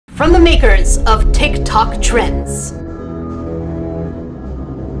from the makers of TikTok trends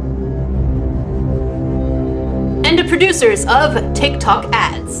and the producers of TikTok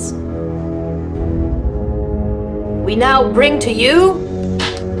ads, we now bring to you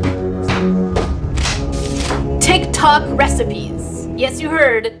TikTok recipes. Yes, you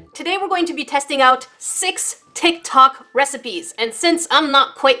heard. Today we're going to be testing out 6 TikTok recipes, and since I'm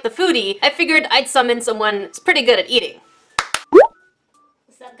not quite the foodie, I figured I'd summon someone who's pretty good at eating.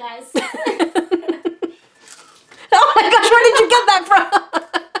 What's up, guys? Oh my gosh, where did you get that from?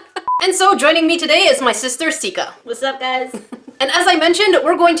 And so joining me today is my sister Sika. What's up, guys? And as I mentioned,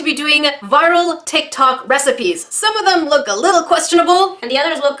 we're going to be doing viral TikTok recipes. Some of them look a little questionable, And the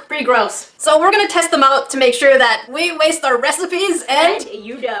others look pretty gross. so we're gonna test them out to make sure that we waste our recipes and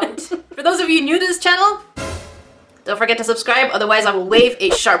you don't. for those of you new to this channel, don't forget to subscribe, otherwise I will wave a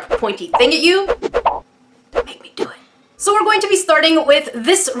sharp pointy thing at you. Don't make me do it. So we're going to be starting with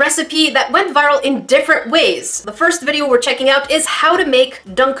this recipe that went viral in different ways. The first video we're checking out is how to make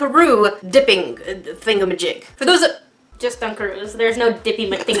Dunkaroo dipping thingamajig. For those that... Just Dunkaroos. There's no dippy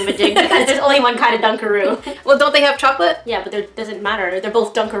thingamajig because there's only one kind of Dunkaroo. Well, don't they have chocolate? Yeah, but it doesn't matter. They're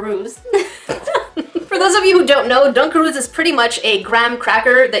both Dunkaroos. For those of you who don't know, Dunkaroos is pretty much a graham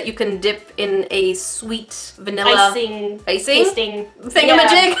cracker that you can dip in a sweet vanilla Icing.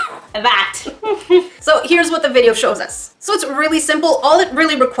 thingamajig. Yeah, that. So here's what the video shows us. So it's really simple. All it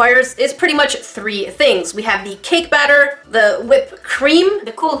really requires is pretty much 3 things. We have the cake batter, the whipped cream,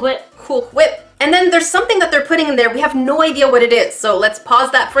 The Cool Whip. and then there's something that they're putting in there. We have no idea what it is. So let's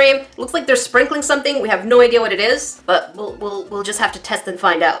pause that frame. It looks like they're sprinkling something. We have no idea what it is, but we'll just have to test and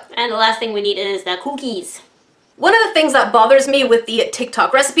find out. And the last thing we need is the cookies. One of the things that bothers me with the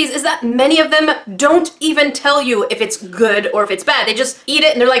TikTok recipes is that many of them don't even tell you if it's good or if it's bad. They just eat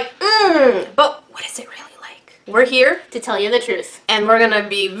it and they're like, but what is it really like? We're here To tell you the truth. and we're gonna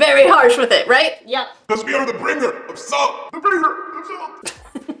be very harsh with it, right? Yep. Because we are the bringer of salt. The bringer of salt.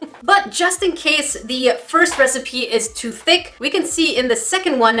 But just in case the first recipe is too thick, we can see in the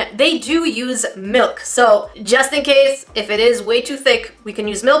second one, they do use milk. So just in case, if it is way too thick, we can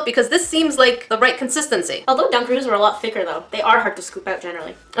use milk because this seems like the right consistency. Although Dunkaroos are a lot thicker though. They are hard to scoop out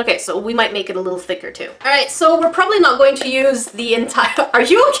generally. Okay, so we might make it a little thicker too. All right, so we're probably not going to use the entire... Are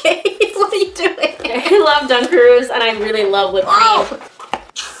you okay? What are you doing? I love Dunkaroos and I really love whipped cream. Oh.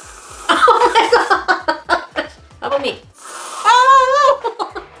 Oh my god. How about me? Oh!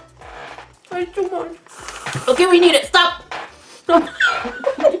 That's too much. Okay, we need it. Stop.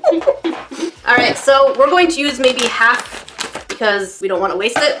 Alright, so we're going to use maybe half because we don't want to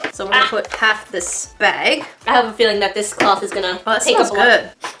waste it. So we're going to put half this bag. I have a feeling that this cloth is gonna Oh, that take smells up a lot.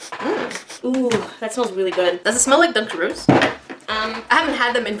 good. Ooh, that smells really good. Does it smell like Dunkaroos? I haven't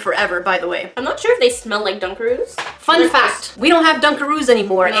had them in forever, by the way. I'm not sure if they smell like Dunkaroos. Fun fact, we don't have Dunkaroos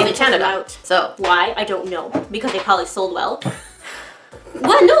anymore No, in they took Canada. them out. So, Why? I don't know. Because they probably sold well.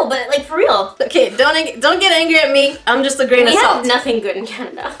 What? No, but like for real. okay, don't get angry at me. I'm just a grain of We salt. have nothing good in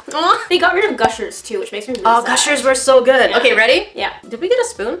Canada. Aw. They got rid of Gushers too, which makes me really Oh, sad. Gushers were so good. Yeah. Okay, ready? Yeah. Did we get a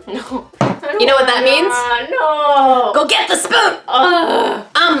spoon? No. You know what that means? No. Go get the spoon! Ugh.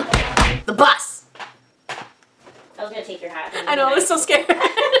 The bus. I was gonna take your hat. I know, I was so scared. Yeah,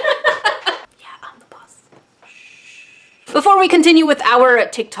 I'm the boss. Before we continue with our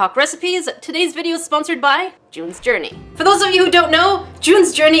TikTok recipes, today's video is sponsored by June's Journey. For those of you who don't know,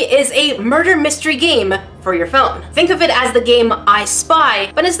 June's Journey is a murder mystery game for your phone. Think of it as the game I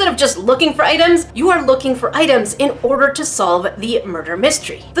Spy, but instead of just looking for items, you are looking for items in order to solve the murder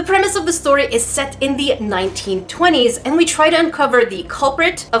mystery. The premise of the story is set in the 1920s, and we try to uncover the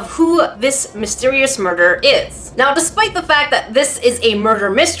culprit of who this mysterious murderer is. Now, despite the fact that this is a murder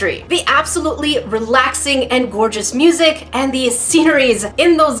mystery, the absolutely relaxing and gorgeous music and the sceneries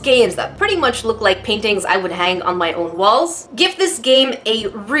in those games that pretty much look like paintings I would hang on my own walls give this game a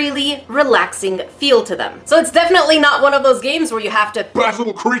really relaxing feel to them. So it's definitely not one of those games where you have to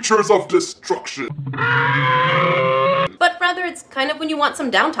Battle creatures of destruction. but rather it's kind of when you want some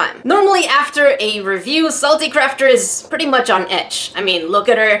downtime. Normally after a review, Salty Crafter is pretty much on edge. I mean, look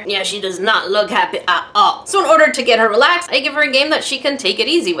at her. Yeah, she does not look happy at all. So in order to get her relaxed, I give her a game that she can take it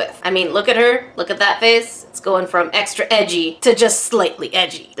easy with. I mean, look at her. Look at that face. It's going from extra edgy to just slightly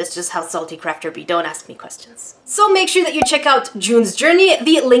edgy. That's just how Salty Crafter be. Don't ask me questions. So make sure that you check out June's Journey.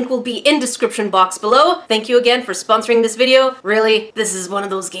 The link will be in description box below. Thank you again for sponsoring this video. Really, this is one of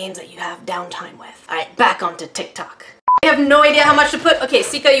those games that you have downtime with. All right, back onto TikTok. I have no idea how much to put. Okay,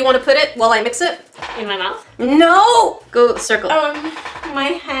 Sika, you want to put it while I mix it? In my mouth? No! Go circle.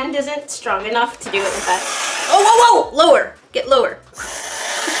 My hand isn't strong enough to do it with that. Oh, whoa, whoa! Lower. Get lower.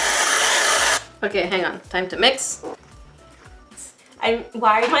 Okay, hang on. Time to mix.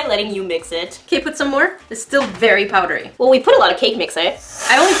 Why am I letting you mix it? Okay, put some more. It's still very powdery. Well, we put a lot of cake mix, eh?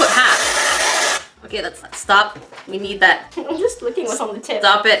 I only put half. Okay, let's stop. We need that. I'm just licking what's on the tip.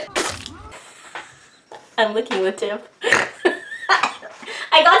 Stop it. I'm licking the tip.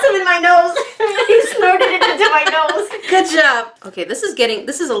 I got some in my nose. You snorted it into my nose. Good job. Okay, this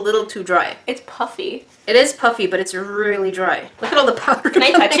is a little too dry. It's puffy. It is puffy, but it's really dry. Look at all the powder. Can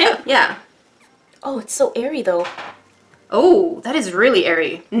I touch it? Yeah. Oh, it's so airy though. Oh, that is really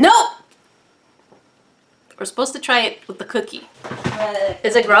airy. No! We're supposed to try it with the cookie.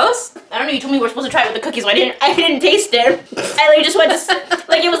 Is it gross? I don't know, you told me we're supposed to try it with the cookies, so I didn't taste it. I literally just went to,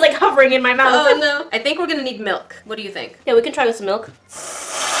 like it was like hovering in my mouth. Oh no. I think we're gonna need milk. What do you think? Yeah, we can try with some milk.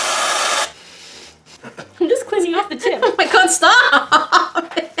 I'm just cleaning off the tip. Oh my god, stop!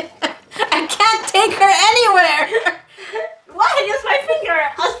 I can't take her anywhere! What? Just my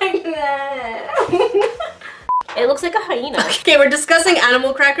finger. I was like, it looks like a hyena. Okay, we're discussing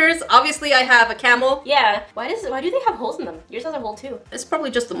animal crackers. Obviously, I have a camel. Yeah. Why do they have holes in them? Yours has a hole too. It's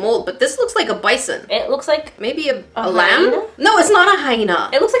probably just the mold, but this looks like a bison. It looks like Maybe a lamb? hyena? No, it's not a hyena.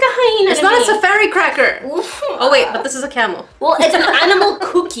 It looks like a hyena. It's not a safari cracker. Oh wait, but this is a camel. Well, it's an animal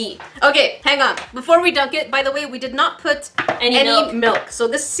cookie. Okay, hang on. Before we dunk it, by the way, we did not put any milk. So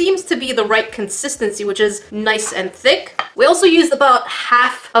this seems to be the right consistency, which is nice and thick. We also used about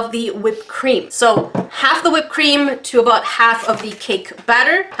half of the whipped cream. So half the whipped cream to about half of the cake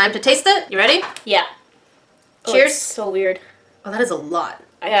batter. Time to taste it. You ready? Yeah. Cheers. Oh, it's so weird. Oh, that is a lot.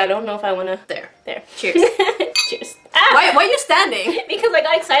 I don't know if I wanna. There. Cheers. Cheers. Ah! Why are you standing? Because I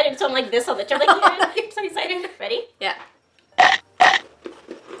got excited, so I'm like this on the tip. I'm like, yeah, I'm so excited. Ready? Yeah.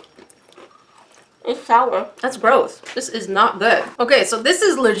 It's sour. That's gross. This is not good. Okay, so this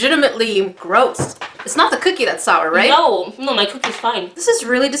is legitimately gross. It's not the cookie that's sour, right? No, my cookie's fine. This is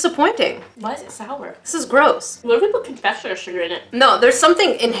really disappointing. Why is it sour? This is gross. What if we put confectioner sugar in it? No, there's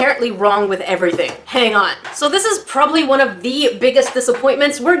something inherently wrong with everything. Hang on. So this is probably one of the biggest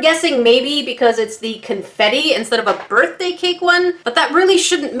disappointments. We're guessing maybe because it's the confetti instead of a birthday cake one, but that really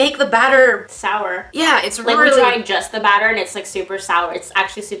shouldn't make the batter sour. Yeah, it's like really... we tried just the batter and it's like super sour. It's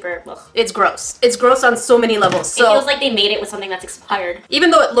actually super... Ugh. It's gross. It's gross on so many levels. So it feels like they made it with something that's expired. Even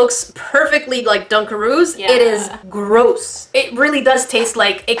though it looks perfectly like Dunkaroos, yeah. It is gross. It really does taste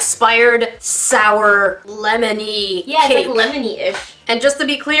like expired, sour, lemony Yeah, cake. it's like lemony-ish. And just to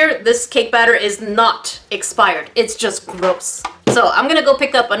be clear, this cake batter is not expired. It's just gross. So I'm gonna go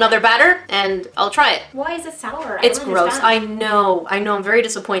pick up another batter and I'll try it. Why is it sour? It's gross. I know, I'm very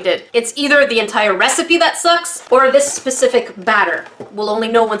disappointed. It's either the entire recipe that sucks or this specific batter. We'll only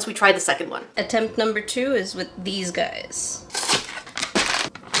know once we try the second one. Attempt number 2 is with these guys.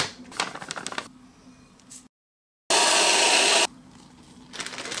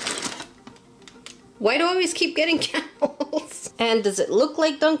 Why do I always keep getting camels? And does it look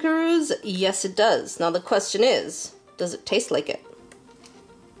like Dunkaroos? Yes, it does. Now the question is, does it taste like it?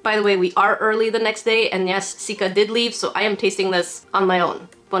 By the way, we are early the next day, and yes, Sika did leave, so I am tasting this on my own.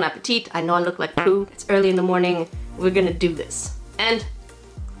 Bon appetit. I know I look like poo. It's early in the morning. We're gonna do this. And...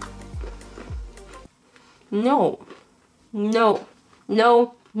 No. No.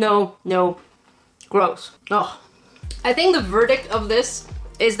 No. No. No. Gross. Oh. I think the verdict of this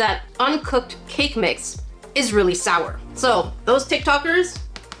is that uncooked cake mix is really sour. So, those TikTokers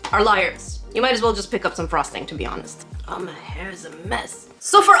are liars. You might as well just pick up some frosting, to be honest. Oh, my hair is a mess.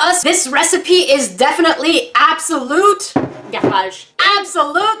 So for us, this recipe is definitely absolute garbage.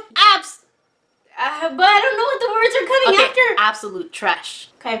 Absolute but I don't know what the words are coming after. Absolute trash.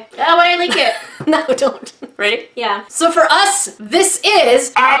 Okay. Oh, but I like it. No, don't. Ready? Yeah. So for us, this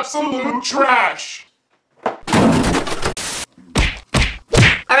is absolute trash.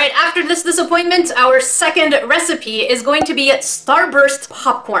 Alright, after this disappointment, our second recipe is going to be Starburst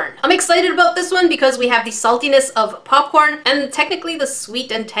popcorn. I'm excited about this one because we have the saltiness of popcorn and technically the sweet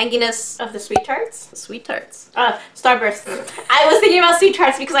and tanginess of the sweet tarts? The sweet tarts. Starburst. I was thinking about sweet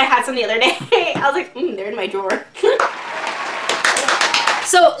tarts because I had some the other day. I was like, they're in my drawer.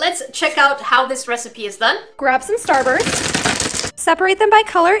 So let's check out how this recipe is done. Grab some Starburst, separate them by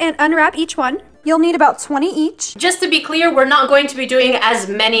color and unwrap each one. You'll need about 20 each. Just to be clear, we're not going to be doing as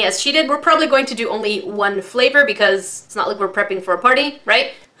many as she did. We're probably going to do only one flavor because it's not like we're prepping for a party,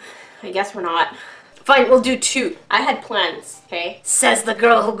 right? I guess we're not. Fine, we'll do 2. I had plans, okay? Says the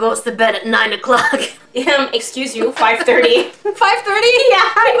girl who goes to bed at 9 o'clock. Excuse you, 5:30. 5:30? Yeah,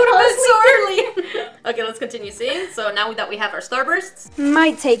 I go to bed so early. Okay, let's continue seeing. So now that we have our Starbursts.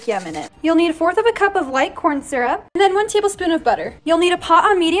 Might take you a minute. You'll need 1/4 cup of light corn syrup, and then 1 tablespoon of butter. You'll need a pot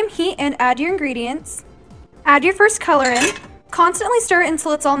on medium heat and add your ingredients. Add your first color in. Constantly stir it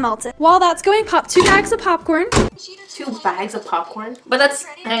until it's all melted. While that's going, pop 2 bags of popcorn. 2 bags of popcorn? But that's,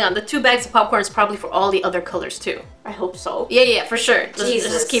 hang on, the 2 bags of popcorn is probably for all the other colors too. I hope so. Yeah, for sure.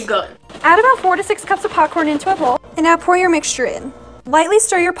 Jesus. Just keep going. Add about 4 to 6 cups of popcorn into a bowl, and now pour your mixture in. Lightly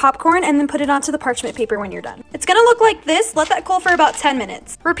stir your popcorn and then put it onto the parchment paper when you're done. It's gonna look like this. Let that cool for about 10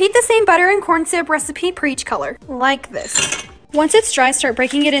 minutes. Repeat the same butter and corn syrup recipe per each color, like this. Once it's dry, start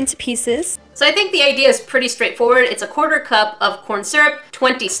breaking it into pieces. So I think the idea is pretty straightforward. It's a 1/4 cup of corn syrup,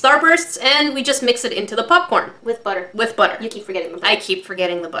 20 starbursts, and we just mix it into the popcorn. With butter. With butter. You keep forgetting the butter. I keep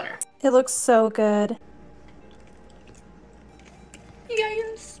forgetting the butter. It looks so good.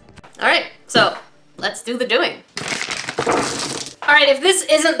 Yes. Alright, so let's do the doing. Alright, if this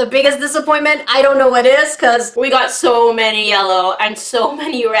isn't the biggest disappointment, I don't know what is, because We got so many yellow and so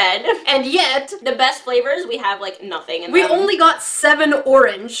many red. and yet, The best flavors, we have like nothing in we them. only got 7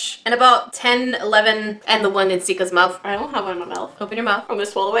 orange, and about 10, 11, and the one in Sika's mouth. I don't have one in my mouth. Open your mouth. I'm gonna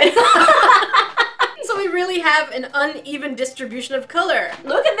swallow it. So we really have an uneven distribution of color.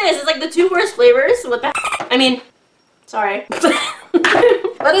 Look at this. It's like the 2 worst flavors. What the I mean, sorry.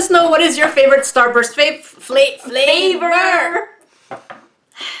 Let us know what is your favorite starburst flavor.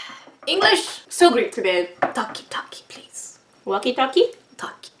 English. So great today. Talkie, please. Walkie-talkie?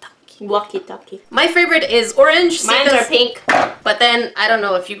 Talkie. Walkie-talkie. My favorite is orange. Mine Sika's are pink. But then, I don't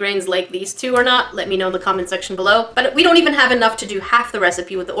know if you grains like these two or not. Let me know in the comment section below. But we don't even have enough to do half the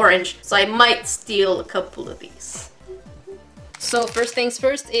recipe with the orange, so I might steal a couple of these. So first things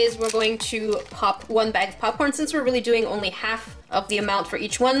first is we're going to pop 1 bag of popcorn. Since we're really doing only half of the amount for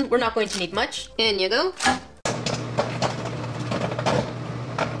each one, we're not going to need much. In you go.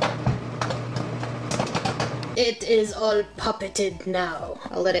 It is all puppeted now.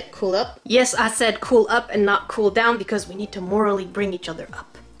 I'll let it cool up. Yes, I said cool up and not cool down because we need to morally bring each other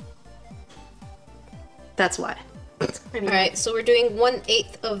up. That's why. Alright, so we're doing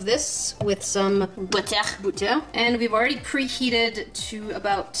 1/8 of this with some butter. And we've already preheated to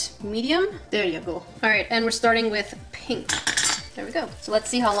about medium. There you go. Alright, and we're starting with pink. There we go. So let's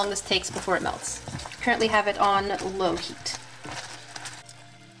see how long this takes before it melts. Currently have it on low heat.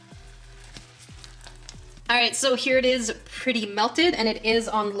 Alright, so here it is pretty melted and it is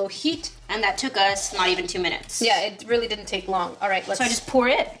on low heat. And that took us not even 2 minutes. Yeah, it really didn't take long. Alright, let's... So I just pour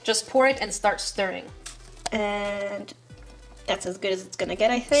it? Just pour it and start stirring. And that's as good as it's gonna get,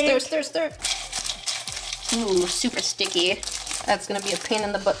 I think. Stir. Ooh, super sticky. That's gonna be a pain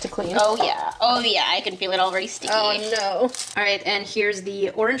in the butt to clean. Oh yeah, I can feel it already sticky. Oh no. Alright, and here's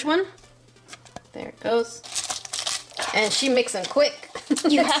the orange one. There it goes. And she mixing quick.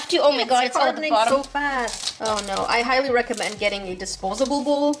 You have to, oh my god, it's all at the bottom. so fast. Oh no, I highly recommend getting a disposable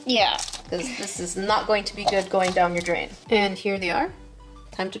bowl. Yeah. Because this is not going to be good going down your drain. And here they are.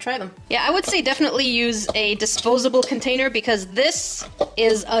 Time to try them. Yeah, I would say definitely use a disposable container because this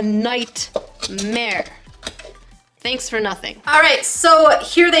is a nightmare. Thanks for nothing. Alright, so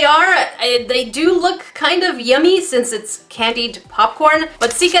here they are. They do look kind of yummy since it's candied popcorn,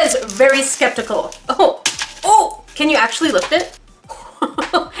 but Sika is very skeptical. Oh, can you actually lift it?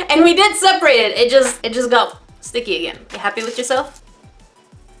 And we did separate it. It just got sticky again. You happy with yourself?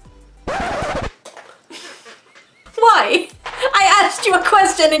 Why? I asked you a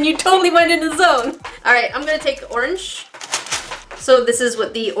question and you totally went in the zone. Alright, I'm gonna take orange. So this is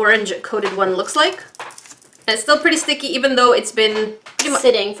what the orange coated one looks like. And it's still pretty sticky even though it's been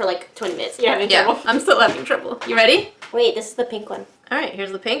sitting for like 20 minutes. You're having trouble. I'm still having trouble. You ready? Wait, this is the pink one. Alright,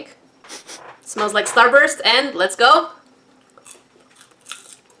 here's the pink. Smells like Starburst and let's go.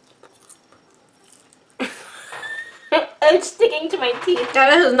 It's sticking to my teeth. Yeah,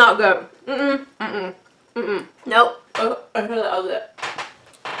 this is not good. Nope. I heard that was it.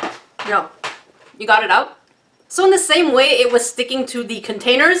 No. You got it out? So in the same way it was sticking to the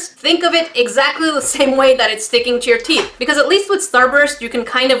containers, think of it exactly the same way that it's sticking to your teeth. Because at least with Starburst, you can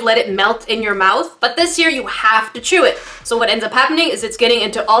kind of let it melt in your mouth, but this here you have to chew it. So what ends up happening is it's getting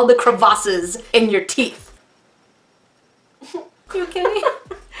into all the crevasses in your teeth. You okay?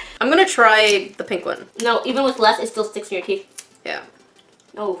 I'm gonna try the pink one. No, even with less, it still sticks in your teeth. Yeah.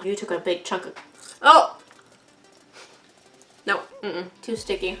 Oh, you took a big chunk of... Oh! No. Too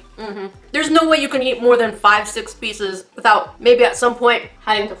sticky. There's no way you can eat more than 5-6 pieces without maybe at some point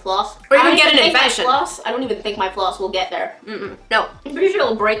Having to floss. or even I get an think my infection. floss, I don't even think my floss will get there. No. I'm pretty sure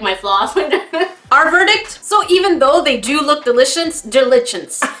it'll break my floss. Our verdict? So even though they do look delicious.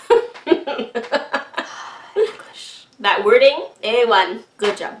 That wording, A1.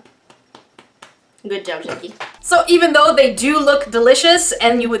 Good job. Good job, Jackie. So even though they do look delicious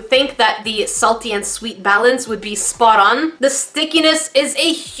and you would think that the salty and sweet balance would be spot on, the stickiness is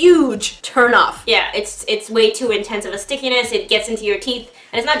a huge turnoff. Yeah, it's way too intense of a stickiness. It gets into your teeth,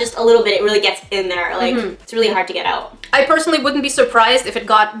 and it's not just a little bit, it really gets in there. Like, it's really hard to get out. I personally wouldn't be surprised if it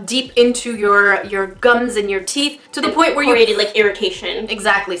got deep into your gums and your teeth to the point where you created like irritation.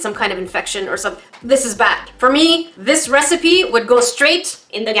 Exactly, some kind of infection or something. This is bad. For me, this recipe would go straight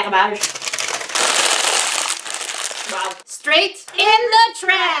in the garbage. Wow. Straight in the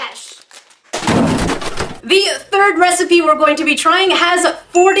trash. The third recipe we're going to be trying has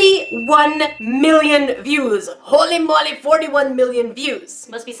 41 million views. Holy moly, 41 million views.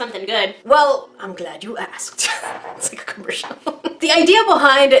 Must be something good. Well, I'm glad you asked. It's like a commercial. The idea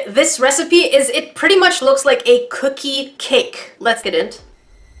behind this recipe is it pretty much looks like a cookie cake. Let's get into.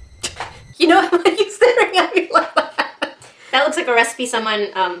 You know, why are you staring at me like that? That looks like a recipe someone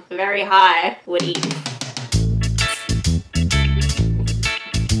very high would eat.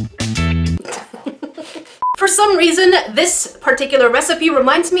 For some reason, this particular recipe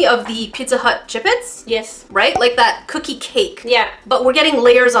reminds me of the Pizza Hut Chippets. Yes. Right? Like that cookie cake. Yeah. But we're getting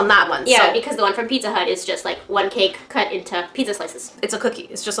layers on that one. Yeah, so because the one from Pizza Hut is just like one cake cut into pizza slices. it's a cookie.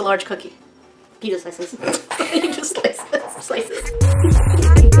 It's just a large cookie. Pizza slices. You just slices.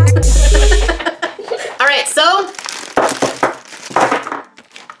 Alright, so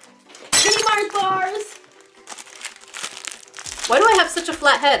Mini Mars bars! why do I have such a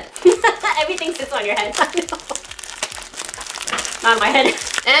flat head? Everything sits on your head. Not on my head.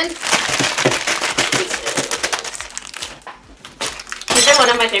 And these are one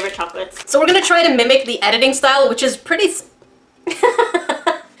of my favorite chocolates. so we're gonna try to mimic the editing style, which is pretty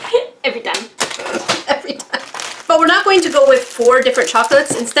Every time. every time. But we're not going to go with 4 different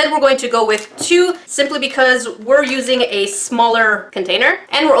chocolates. Instead, we're going to go with 2, simply because we're using a smaller container,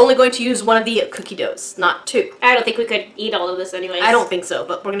 and we're only going to use one of the cookie doughs, not 2. I don't think we could eat all of this anyways. I don't think so,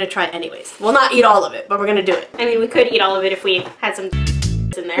 but we're gonna try it anyways. We'll not eat all of it, but we're gonna do it. I mean, we could eat all of it if we had some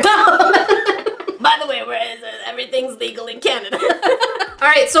in there. By the way, everything's legal in Canada.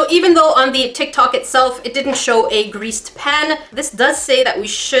 Alright, so even though on the TikTok itself it didn't show a greased pan, this does say that we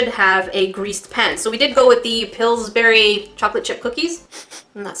should have a greased pan. So we did go with the Pillsbury chocolate chip cookies.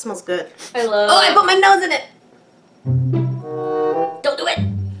 And that smells good. I love... Oh, I put my nose in it! Don't do it!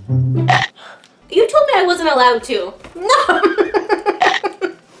 You told me I wasn't allowed to. No!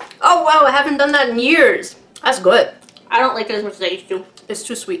 Oh wow, I haven't done that in years. That's good. I don't like it as much as I used to. It's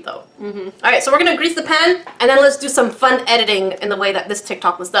too sweet though. Alright, so we're gonna grease the pan, and then let's do some fun editing in the way that this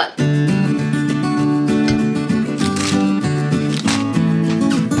TikTok was done.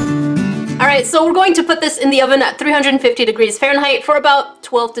 Alright, so we're going to put this in the oven at 350 degrees Fahrenheit for about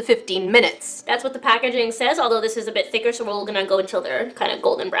 12 to 15 minutes. That's what the packaging says, although this is a bit thicker, so we're gonna go until they're kind of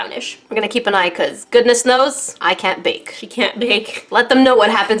golden brownish. We're gonna keep an eye, because goodness knows, I can't bake. She can't bake. Let them know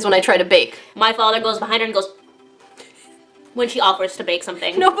what happens when I try to bake. My father goes behind her and goes when she offers to bake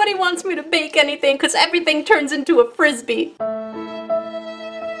something. Nobody wants me to bake anything, because everything turns into a frisbee.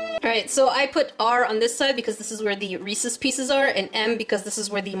 Alright, so I put R on this side because this is where the Reese's Pieces are, and M because this is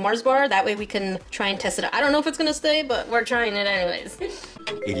where the Mars bar. That way we can try and test it out. I don't know if it's gonna stay, but we're trying it anyways.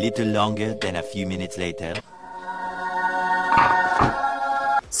 A little longer than a few minutes later.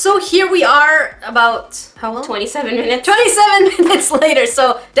 So here we are about, how long? 27 minutes. 27 minutes later,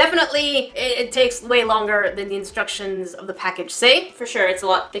 so definitely it takes way longer than the instructions of the package say. For sure, it's a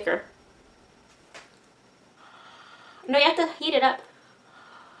lot thicker. No, you have to heat it up.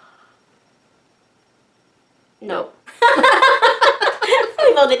 No.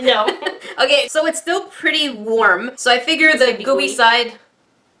 We voted no. Okay, so it's still pretty warm, so I figure the gooey side,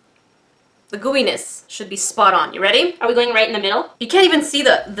 the gooiness should be spot on. You ready? Are we going right in the middle? You can't even see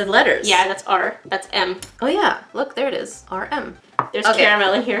the letters. Yeah, that's R. That's M. Oh yeah, look, there it is. RM. There's Okay.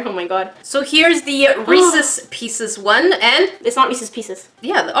 caramel in here. Oh my god. So here's the Reese's Pieces one, and It's not Reese's Pieces.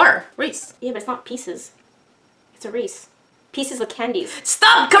 yeah, the R, Reese. Yeah, but it's not pieces. It's a Reese. Pieces with candies.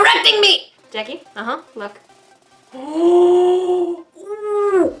 Stop correcting me! Jackie, Uh-huh. look. Oh,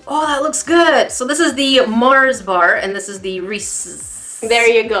 oh, that looks good. So this is the Mars bar, and this is the Reese's. There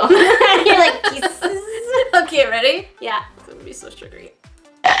you go. You're like pieces. Okay, ready? Yeah. It's gonna be so sugary.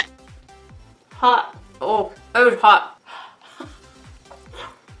 Hot. Oh, that was hot.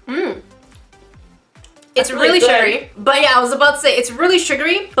 Mmm. It's That's really really good. sugary, but yeah, I was about to say, it's really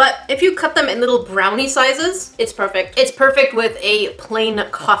sugary, but if you cut them in little brownie sizes, It's perfect. it's perfect with a plain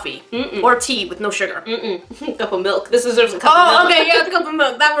coffee Mm-mm. or tea with no sugar. Mm-mm. Cup of milk. This deserves a cup of Oh, milk. okay, yeah, a cup of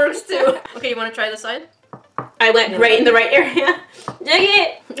milk, that works too. Okay, you wanna try this side? I went right in the right area.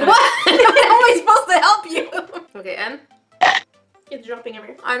 Jackie! What? How am I supposed to help you? Okay, and? It's dropping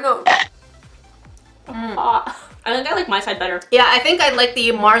everywhere. I know. I think I like my side better. Yeah, I think I like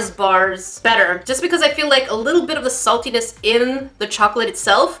the Mars bars better, just because I feel like a little bit of the saltiness in the chocolate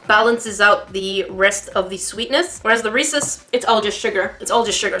itself balances out the rest of the sweetness, whereas the Reese's, It's all just sugar. it's all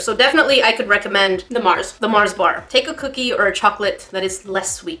just sugar. So definitely I could recommend The Mars. the Mars bar. Take a cookie or a chocolate that is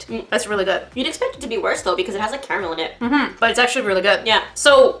less sweet. That's really good. You'd expect it to be worse though because it has like caramel in it. But it's actually really good. Yeah.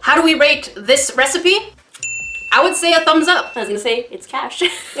 So how do we rate this recipe? I would say a thumbs up. I was gonna say, it's cash.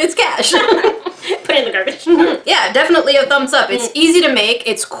 It's cash. Put it in the garbage. Yeah, definitely a thumbs up. It's easy to make,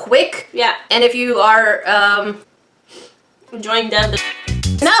 it's quick. Yeah. And if you are, Enjoying the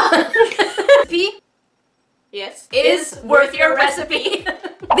no! Yes. is worth your recipe.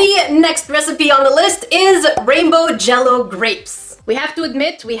 The next recipe on the list is rainbow jello grapes. We have to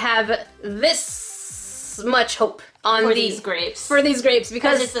admit we have this much hope on For these grapes. For these grapes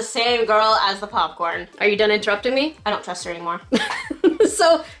Because because it's the same girl as the popcorn. are you done interrupting me? I don't trust her anymore.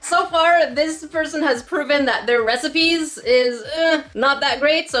 So far this person has proven that their recipes is not that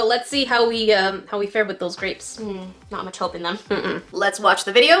great. So let's see how we fare with those grapes. Not much hope in them. Let's watch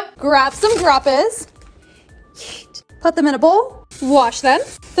the video. Grab some grappas. Put them in a bowl. Wash them.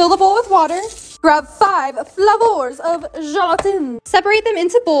 Fill the bowl with water. Grab 5 flavors of gelatin. Separate them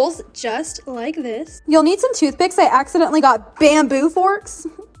into bowls just like this. You'll need some toothpicks. I accidentally got bamboo forks.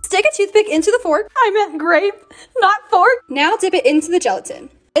 Stick a toothpick into the fork. I meant grape, not fork. Now dip it into the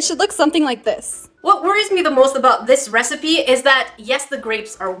gelatin. It should look something like this. What worries me the most about this recipe is that, yes, the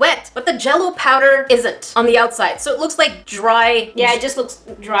grapes are wet, but the jello powder isn't on the outside. So it looks like dry... Yeah, it just looks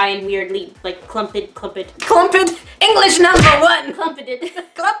dry and weirdly, like clumped. Clumped. English number 1. Clumped.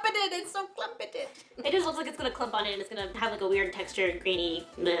 Clumpeted. It's so clumpeted. It just looks like it's gonna clump on it and it's gonna have like a weird texture, grainy,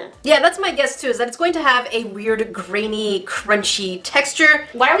 bleh. Yeah, that's my guess too, is that it's going to have a weird, grainy, crunchy texture.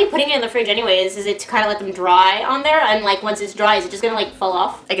 Why are we putting it in the fridge anyways? Is it to kind of let them dry on there? And like once it's dry, is it just gonna like fall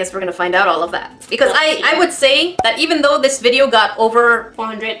off? I guess we're gonna find out all of that. Because I would say that even though this video got over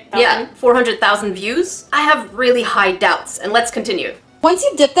 400,000 views, I have really high doubts. And let's continue. Once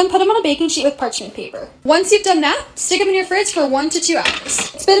you've dipped them, put them on a baking sheet with parchment paper. Once you've done that, stick them in your fridge for 1 to 2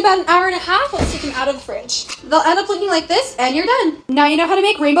 hours. It's been about an hour and a half, let's take them out of the fridge. They'll end up looking like this, and you're done. Now you know how to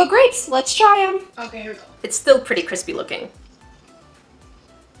make rainbow grapes. Let's try them. Okay, here we go. It's still pretty crispy looking.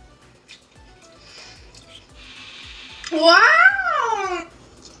 Wow!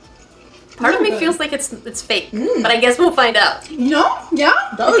 Part of me feels like it's fake, but I guess we'll find out. No, yeah,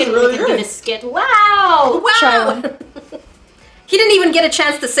 that was We really can do good. this skit. Wow! Try one. He didn't even get a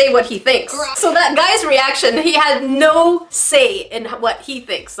chance to say what he thinks. So that guy's reaction, he had no say in what he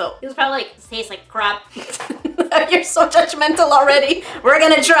thinks, so. It was probably like, tastes like crap. You're so judgmental already. We're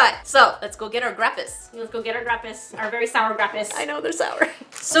gonna try. So, let's go get our grappas. Let's go get our grappas, our very sour grappas. I know they're sour.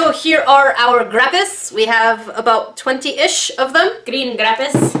 So here are our grappas. We have about 20-ish of them. Green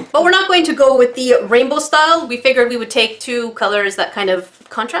grappas. But we're not going to go with the rainbow style. We figured we would take 2 colors that kind of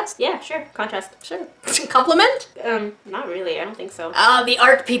contrast. Yeah, sure. Contrast. Sure. Complement? Not really. I don't think so. The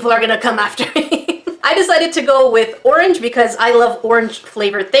art people are gonna come after me. I decided to go with orange because I love orange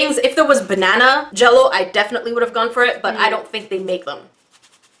flavored things. If there was banana jello, I definitely would have gone for it, but I don't think they make them.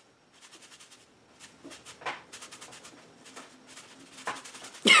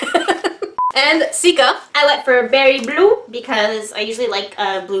 And Sika. I went for berry blue because I usually like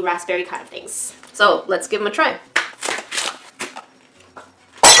blue raspberry kind of things. So let's give them a try.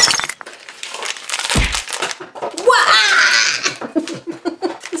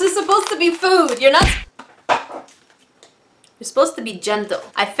 This is supposed to be food. You're not... You're supposed to be gentle.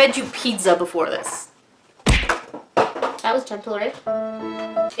 I fed you pizza before this. That was gentle, right?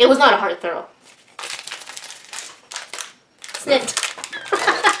 It was not a hard throw. Snip.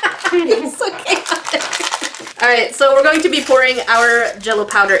 It's so chaotic. Alright, so we're going to be pouring our jello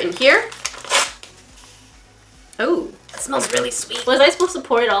powder in here. Oh, that smells really sweet. Was I supposed to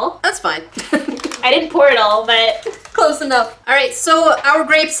pour it all? That's fine. I didn't pour it all, but... Close enough. Alright, so our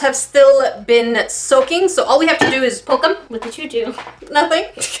grapes have still been soaking, so all we have to do is poke them. What did you do? Nothing.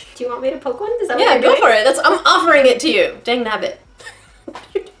 Do you want me to poke one? Is that Yeah, what you're go doing? for it. I'm offering it to you. Dang nabbit.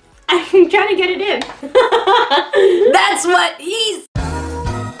 I'm trying to get it in. That's what he's...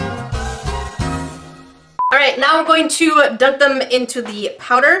 Alright, now we're going to dunk them into the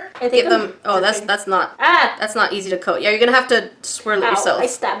powder. I think Give I'm them... Oh, that's not... Ah! That's not easy to coat. Yeah, you're gonna have to swirl it Ow, yourself. I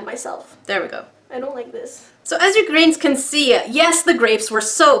stabbed myself. There we go. I don't like this. So as your grains can see, yes, the grapes were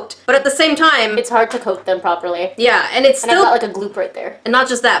soaked, but at the same time... It's hard to coat them properly. Yeah, and it's And I've still... got like a gloop right there. And not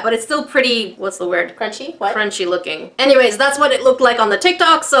just that, but it's still pretty... What's the word? Crunchy? What? Crunchy looking. Anyways, that's what it looked like on the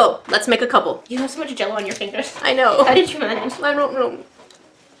TikTok, so let's make a couple. You have so much jello on your fingers. I know. How did you manage? I don't know.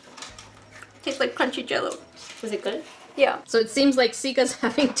 Tastes like crunchy jello. Was it good? Yeah. So it seems like Sika's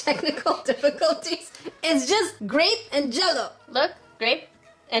having technical difficulties. It's just grape and jello. Look, grape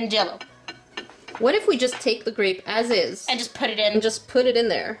and jello. What if we just take the grape as is And just put it in. and just put it in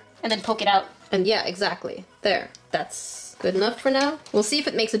there? And then poke it out. And yeah, exactly. There. That's good enough for now. We'll see if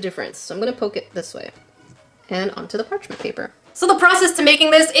it makes a difference. So I'm gonna poke it this way. And onto the parchment paper. So the process to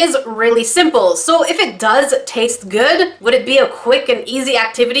making this is really simple. So if it does taste good, would it be a quick and easy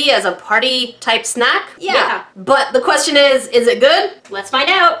activity as a party type snack? Yeah. But the question is it good? Let's find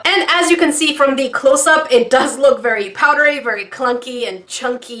out. And as you can see from the close-up, it does look very powdery, very clunky and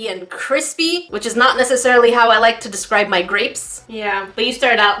chunky and crispy, which is not necessarily how I like to describe my grapes. Yeah, but you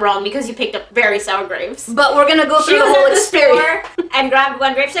started out wrong because you picked up very sour grapes. But we're gonna go through She the was whole at the experience. store and grabbed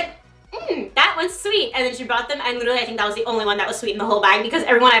one grape. She's like, that one's sweet. And then she brought them, and literally I think that was the only one that was sweet in the whole bag because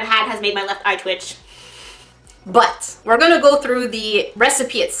everyone I've had has made my left eye twitch. But we're gonna go through the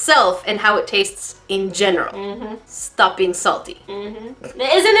recipe itself and how it tastes in general. Stop being salty. Isn't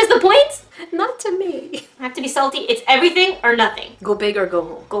this the point? Not to me. I have to be salty. It's everything or nothing. Go big or go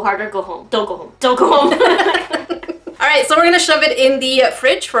home. Go hard or go home. Don't go home. Don't go home. Alright, so we're gonna shove it in the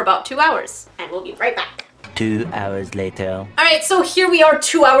fridge for about 2 hours. And we'll be right back. 2 hours later. Alright, so here we are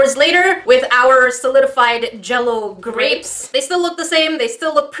 2 hours later with our solidified jello grapes. They still look the same, they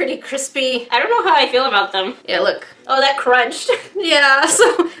still look pretty crispy. I don't know how I feel about them. Yeah, look. Oh, that crunched. Yeah,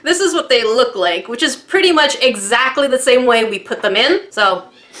 so this is what they look like, which is pretty much exactly the same way we put them in. So,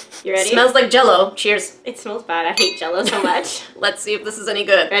 You ready? smells like jello. Cheers. It smells bad. I hate jello so much. Let's see if this is any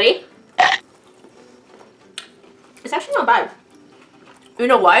good. Ready? It's actually not bad. You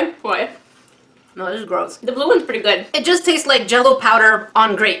know why? Why? No, this is gross. The blue one's pretty good. It just tastes like jello powder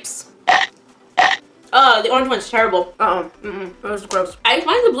on grapes. Oh, the orange one's terrible. That was gross. I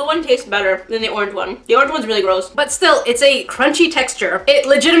find the blue one tastes better than the orange one. The orange one's really gross. But still, it's a crunchy texture. It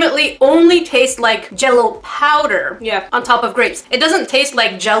legitimately only tastes like jello powder on top of grapes. It doesn't taste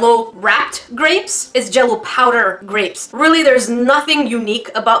like jello wrapped grapes. It's jello powder grapes. Really, there's nothing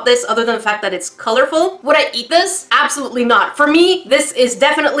unique about this other than the fact that it's colorful. Would I eat this? Absolutely not. For me, this is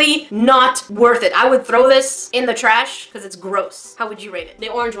definitely not worth it. I would throw this in the trash because it's gross. How would you rate it? The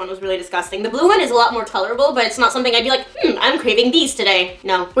orange one was really disgusting. The blue one is a lot more tolerable, but it's not something I'd be like, I'm craving these today.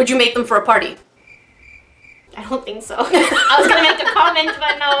 No. Would you make them for a party? I don't think so. I was gonna make a comment,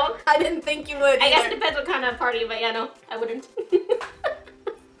 but no. I didn't think you would. I guess it depends what kind of party, but yeah, no, I wouldn't.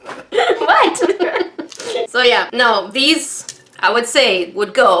 What? So yeah, no, these I would say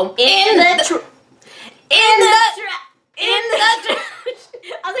would go In the trash.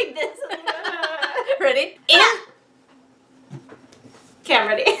 I was like this. Ready? Okay, I'm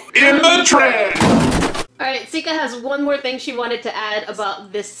ready. In the trash. Alright, Sika has one more thing she wanted to add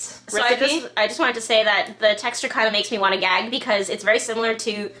about this So recipe. I just wanted to say that the texture kind of makes me want to gag because it's very similar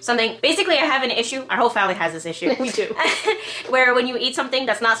to something. Basically, I have an issue. Our whole family has this issue. We do. Where when you eat something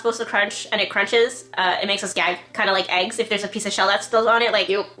that's not supposed to crunch and it crunches, it makes us gag. Kind of like eggs. If there's a piece of shell that's still on it, like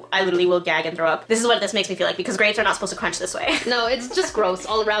I literally will gag and throw up. This is what this makes me feel like because grapes are not supposed to crunch this way. No, it's just gross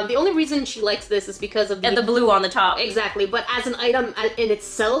all around. The only reason she likes this is because of And the blue on the top. Exactly, but as an item in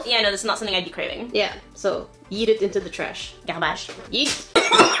itself. Yeah, no, this is not something I'd be craving. Yeah, so yeet it into the trash. Garbage. Yeet.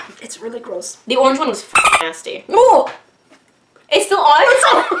 It's really gross. The orange one was nasty. Oh! It's still on?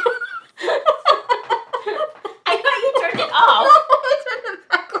 I thought you turned it off.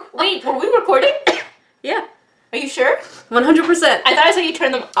 Wait, were we recording? Yeah. Are you sure? 100%. I thought I saw you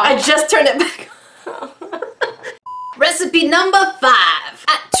turn them off. I just turned it back. Recipe number 5.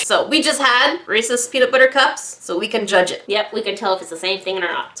 So we just had Reese's peanut butter cups, so we can judge it. Yep, we can tell if it's the same thing or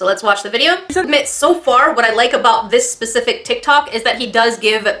not. So let's watch the video. I admit, so far, what I like about this specific TikTok is that he does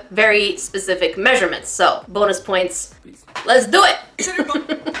give very specific measurements. So bonus points. Let's do it.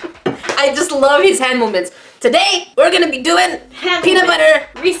 I just love his hand movements. Today, we're gonna be doing peanut butter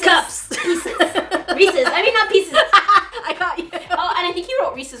Reese's cups. Pieces. Reese's. I mean, not pieces. I got you. Oh, and I think he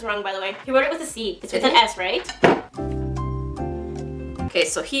wrote Reese's wrong, by the way. He wrote it with a C. It's with an S, right? Okay,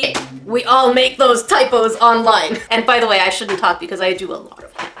 so we all make those typos online. And by the way, I shouldn't talk because I do a lot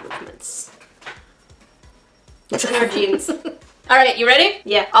of hand movements. It's in our genes. All right, you ready?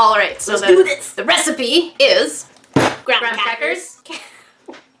 Yeah. All right, so Let's do this. The recipe is Graham crackers.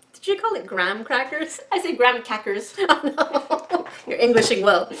 Did you call it graham crackers? I said graham crackers. Oh no, you're Englishing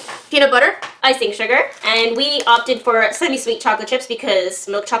well. Peanut butter, Icing sugar, and we opted for semi-sweet chocolate chips because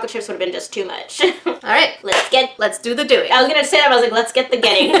milk chocolate chips would have been just too much. All right, let's do the doing. I was gonna say that, but I was like, let's get the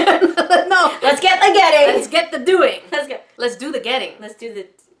getting. No, Let's get the getting. let's get the doing. Let's do the getting. Let's do the.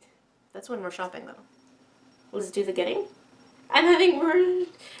 That's when we're shopping though. Let's do the getting. I'm having more. It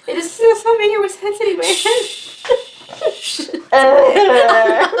is still something here with sensitive. All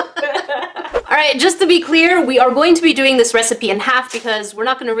Alright, just to be clear, we are going to be doing this recipe in half because we're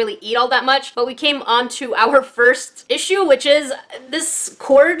not going to really eat all that much, but we came on to our first issue, which is this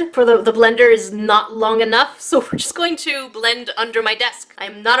cord for the blender is not long enough, so we're just going to blend under my desk. I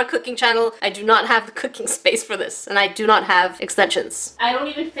am not a cooking channel, I do not have the cooking space for this, and I do not have extensions. I don't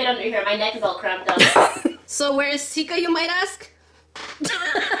even fit under here, my neck is all cramped up. So where is Sika, you might ask?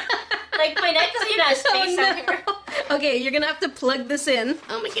 Like, my neck doesn't even have space Oh, out here. Okay, you're gonna have to plug this in.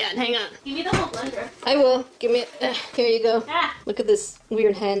 Oh my god, hang on. Give me the whole blender. I will. Give me it. Here you go. Ah. Look at this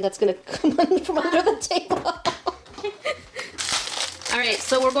weird hand that's gonna come from under the table. Alright,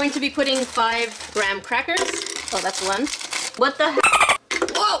 so we're going to be putting 5 graham crackers. Oh, that's 1. What the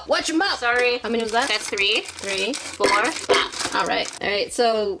heck? Whoa! Watch your mouth! Sorry. How many was that? That's 3. 3. 4. Alright. Alright,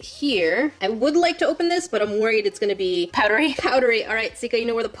 so here, I would like to open this, but I'm worried it's gonna be Powdery. powdery. Alright, Sika, you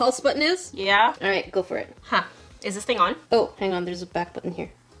know where the pulse button is? Yeah. Alright, go for it. Huh. Is this thing on? Oh, hang on, there's a back button here.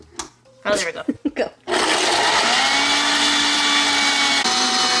 Oh, there we go. Go.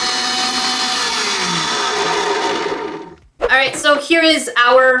 Alright, so here is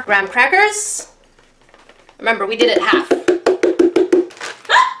our graham crackers. Remember, we did it half.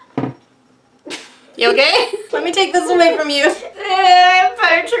 You okay? Let me take this away from you. I'm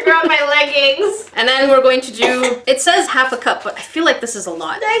trying to trigger on my leggings. And then we're going to do, it says half a cup, but I feel like this is a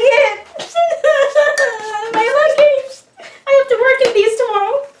lot. I can't. My leggings. I have to work in these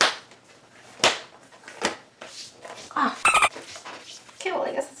tomorrow. Ah. Okay, well,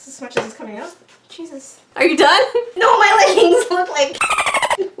 I guess that's as much as it's coming out. Jesus. Are you done? No, my leggings look like.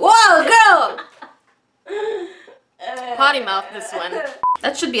 Whoa, girl! Potty mouth this one.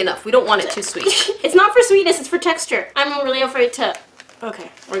 That should be enough. We don't want it too sweet. It's not for sweetness, it's for texture. I'm really afraid to. Okay,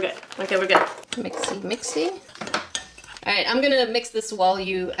 we're good. Okay, we're good. Mixy, mixy. Alright, I'm gonna mix this while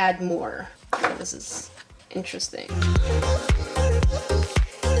you add more. Oh, this is interesting.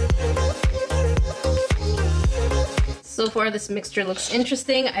 So far this mixture looks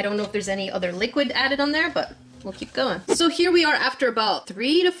interesting. I don't know if there's any other liquid added on there, but we'll keep going. So here we are after about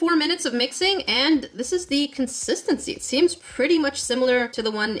 3 to 4 minutes of mixing, and this is the consistency. It seems pretty much similar to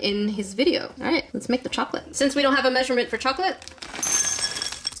the one in his video. All right, let's make the chocolate. Since we don't have a measurement for chocolate,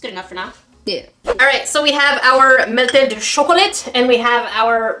 It's good enough for now. yeah. All right, so we have our melted chocolate, and we have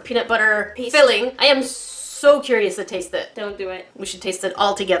our peanut butter filling. I am so curious to taste it. Don't do it. We should taste it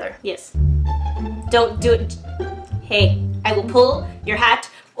all together. Yes. Don't do it. Hey, I will pull your hat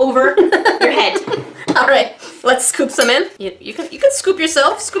over your head. All right, let's scoop some in. You can scoop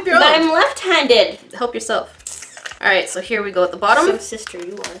yourself. Scoop your But own. I'm left-handed. Help yourself. All right, so here we go at the bottom. So sister,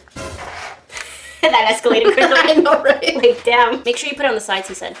 you are. That escalated quickly. I know, right? Like, damn. Make sure you put it on the sides,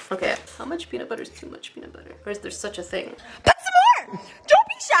 he said. Okay. How much peanut butter is too much peanut butter? Or is there such a thing? Put some more! Don't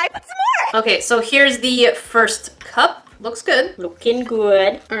be shy, put some more! Okay, so here's the first cup. Looks good. Looking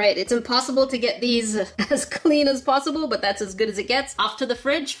good. All right, it's impossible to get these as clean as possible, but that's as good as it gets. Off to the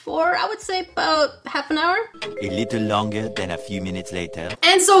fridge for, I would say, about half an hour. A little longer than a few minutes later.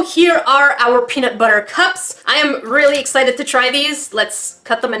 And so here are our peanut butter cups. I am really excited to try these. Let's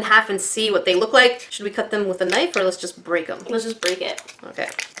cut them in half and see what they look like. Should we cut them with a knife or let's just break them? Let's just break it. Okay.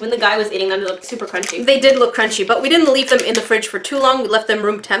 When the guy was eating them, they looked super crunchy. They did look crunchy, but we didn't leave them in the fridge for too long. We left them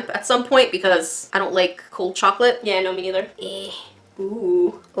room temp at some point because I don't like cold chocolate. Yeah, no, me neither.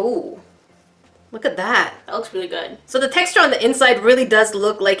 Ooh. Oh, look at that. That looks really good. So the texture on the inside really does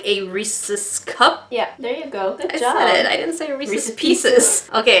look like a Reese's cup. Yeah, there you go. Good I job. said it. I didn't say Reese's Reese's Pieces.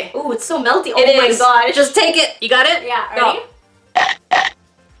 Okay. Ooh, it's so melty. Oh It my is. gosh. Just take it. You got it? Yeah, Go. ready?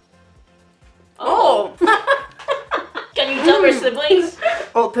 Oh. Can you tell we're siblings?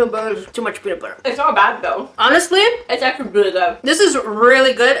 Oh, peanut butter is too much peanut butter. It's not bad though. Honestly, It's actually really good. this is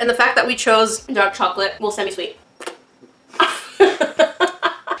really good, and the fact that we chose Dark chocolate, well, semi-sweet.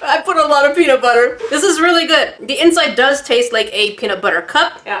 I put a lot of peanut butter. This is really good. The inside does taste like a peanut butter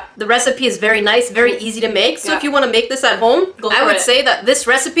cup. Yeah. The recipe is very nice, very easy to make. So Yeah. if you want to make this at home, Go I for would it. say that this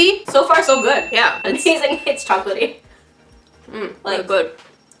recipe, So far, so good. yeah, it's Amazing. It's chocolatey. like good.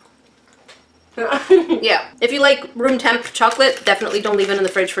 Yeah. If you like room temp chocolate, definitely don't leave it in the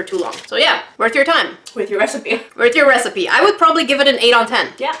fridge for too long. So yeah, worth your time. With your recipe. Worth your recipe. I would probably give it an 8 on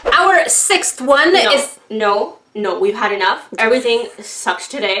 10. Yeah. Our 6th one is... No, we've had enough. Everything sucks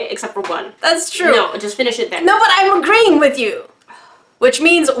today except for one. That's true. No, just finish it then. No, but I'm agreeing with you. Which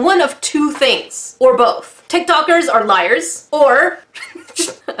means one of two things. Or both. TikTokers are liars. Or...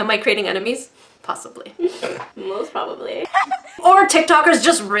 Am I creating enemies? Possibly. Most probably. Or TikTokers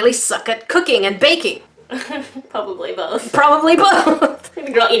just really suck at cooking and baking. Probably both. Probably both.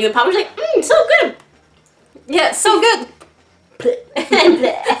 The girl eating the pop was like, so good. Yeah, so good.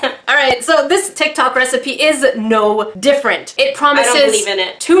 Alright, so So this TikTok recipe is no different. It promises I don't believe in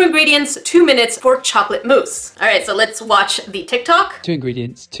it. 2 ingredients, 2 minutes for chocolate mousse. All right, so let's watch the TikTok. 2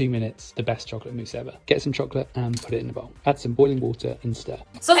 ingredients, 2 minutes, the best chocolate mousse ever. Get some chocolate and put it in a bowl. Add some boiling water and stir.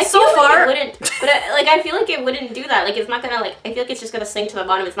 So I so feel far, like it wouldn't, but I feel like it wouldn't do that. Like it's not gonna I feel like it's just gonna sink to the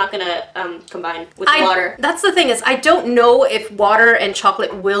bottom. It's not gonna combine with water. That's the thing is I don't know if water and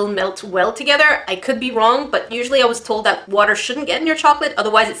chocolate will melt well together. I could be wrong, but usually I was told that water shouldn't get in your chocolate,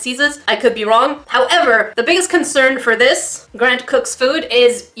 otherwise it seizes. I could be wrong. However, the biggest concern for this Grant Cook's food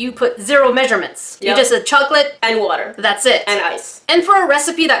is you put 0 measurements. Yep. You just said chocolate And water. That's it. And ice. And for a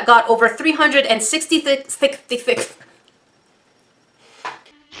recipe that got over 360 thick.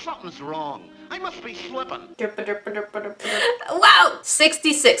 Something's wrong. I must be slipping. Wow!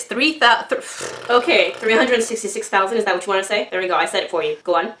 66. 3,000. Okay, 366,000. Is that what you want to say? There we go. I said it for you.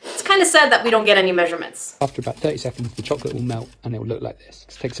 Go on. It's kind of sad that we don't get any measurements. After about 30 seconds, the chocolate will melt and it will look like this.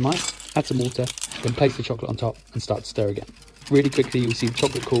 Just take some ice, add some water, then place the chocolate on top and start to stir again. Really quickly, you'll see the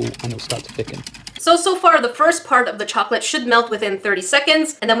chocolate cool and it will start to thicken. So far the first part of the chocolate should melt within 30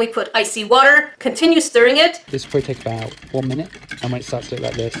 seconds, and then we put icy water, continue stirring it. This will probably take about 1 minute, and when it starts to look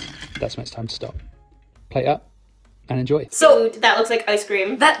like this, that's when it's time to stop. Plate up and enjoy. So Dude, that looks like ice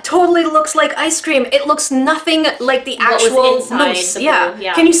cream. that totally looks like ice cream. It looks nothing like the What was actual inside mousse. the Yeah. bowl,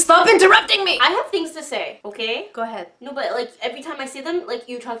 yeah. Can you stop interrupting me? I have things to say, okay? Go ahead. No, but like every time I see them, like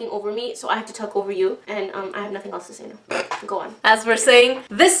you're talking over me, so I have to talk over you, and I have nothing else to say now. Go on. As we're saying,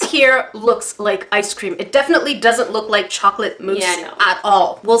 this here looks like ice cream. It definitely doesn't look like chocolate mousse at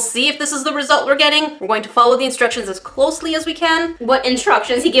all. We'll see if this is the result we're getting. We're going to follow the instructions as closely as we can. What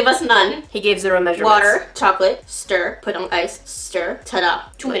instructions? He gave us none. He gave 0 measurements. Water, chocolate, stir, put on ice, stir, ta-da.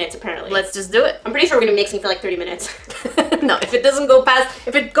 2 minutes apparently. Let's just do it. I'm pretty sure we're gonna be mixing for like 30 minutes. No, if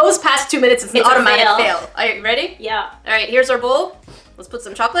it goes past 2 minutes, it's an It's a automatic fail. fail. Are you ready? Yeah. All right, here's our bowl. Let's put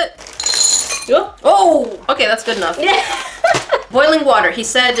some chocolate. Yeah. Oh, okay, that's good enough. Boiling water, he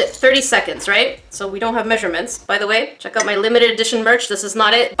said 30 seconds, right? So we don't have measurements. By the way, check out my limited edition merch. This is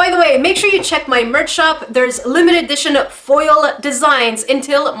not it. By the way, make sure you check my merch shop. There's limited edition foil designs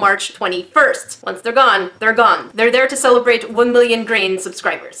until March 21st. Once they're gone, they're gone. They're there to celebrate 1 million grain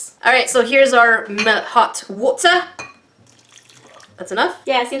subscribers. All right, so here's our hot water. That's enough?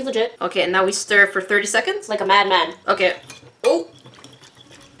 Yeah, it seems legit. Okay, and now we stir for 30 seconds. Like a madman. Okay. Oh,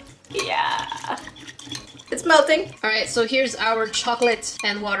 Yeah. it's melting. All right, so here's our chocolate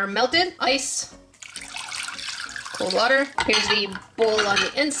and water melted. Ice, cold water. Here's the bowl on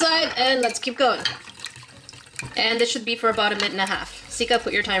the inside, and let's keep going. And this should be for about 1.5 minutes. Sika,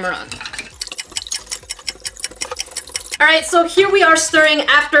 put your timer on. All right, so here we are stirring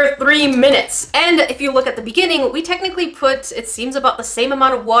after 3 minutes. And if you look at the beginning, we technically put, it seems about the same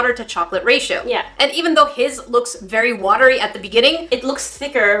amount of water to chocolate ratio. Yeah. And even though his looks very watery at the beginning, It looks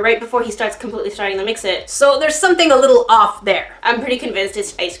thicker right before he starts completely starting to mix it. so there's something a little off there. I'm pretty convinced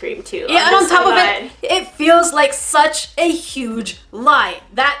it's ice cream too. Yeah, I'm and on just top so of glad. it, it feels like such a huge lie.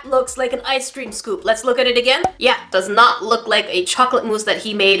 That looks like an ice cream scoop. Let's look at it again. Yeah, does not look like a chocolate mousse that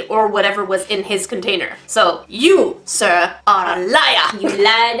he made or whatever was in his container. So you, sir, are a liar. You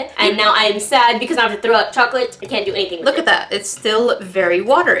lied, and now I am sad because I have to throw out chocolate. I can't do anything with Look it. at that. It's still very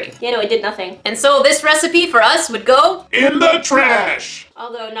watery. Yeah, no, it did nothing. And so this recipe for us would go In the trash!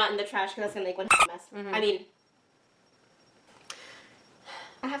 Although not in the trash because that's gonna make one mess. I mean,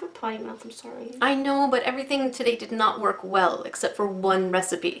 I have a potty mouth. I'm sorry. I know, but everything today did not work well except for one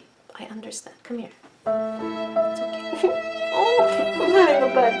recipe. I understand. Come here. It's okay. Oh, I'm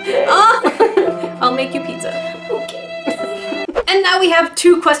having a bad day. Oh, I'll make you pizza. Okay. And now we have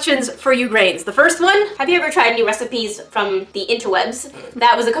 2 questions for you grains. The first one, Have you ever tried new recipes from the interwebs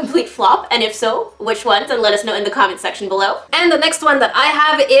that was a complete flop? And if so, which ones? And let us know in the comment section below. and the next one that I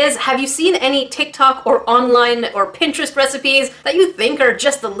have is, have you seen any TikTok or online or Pinterest recipes that you think are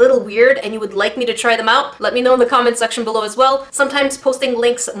just a little weird and you would like me to try them out? Let me know in the comment section below as well. Sometimes posting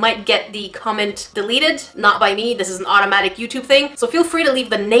links might get the comment deleted, not by me. This is an automatic YouTube thing. So feel free to leave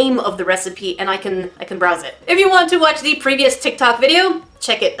the name of the recipe and I can browse it. If you want to watch the previous TikTok video,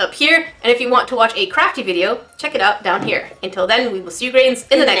 check it up here. And if you want to watch a crafty video, check it out down here. Until then, we will see you grains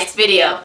in the next video.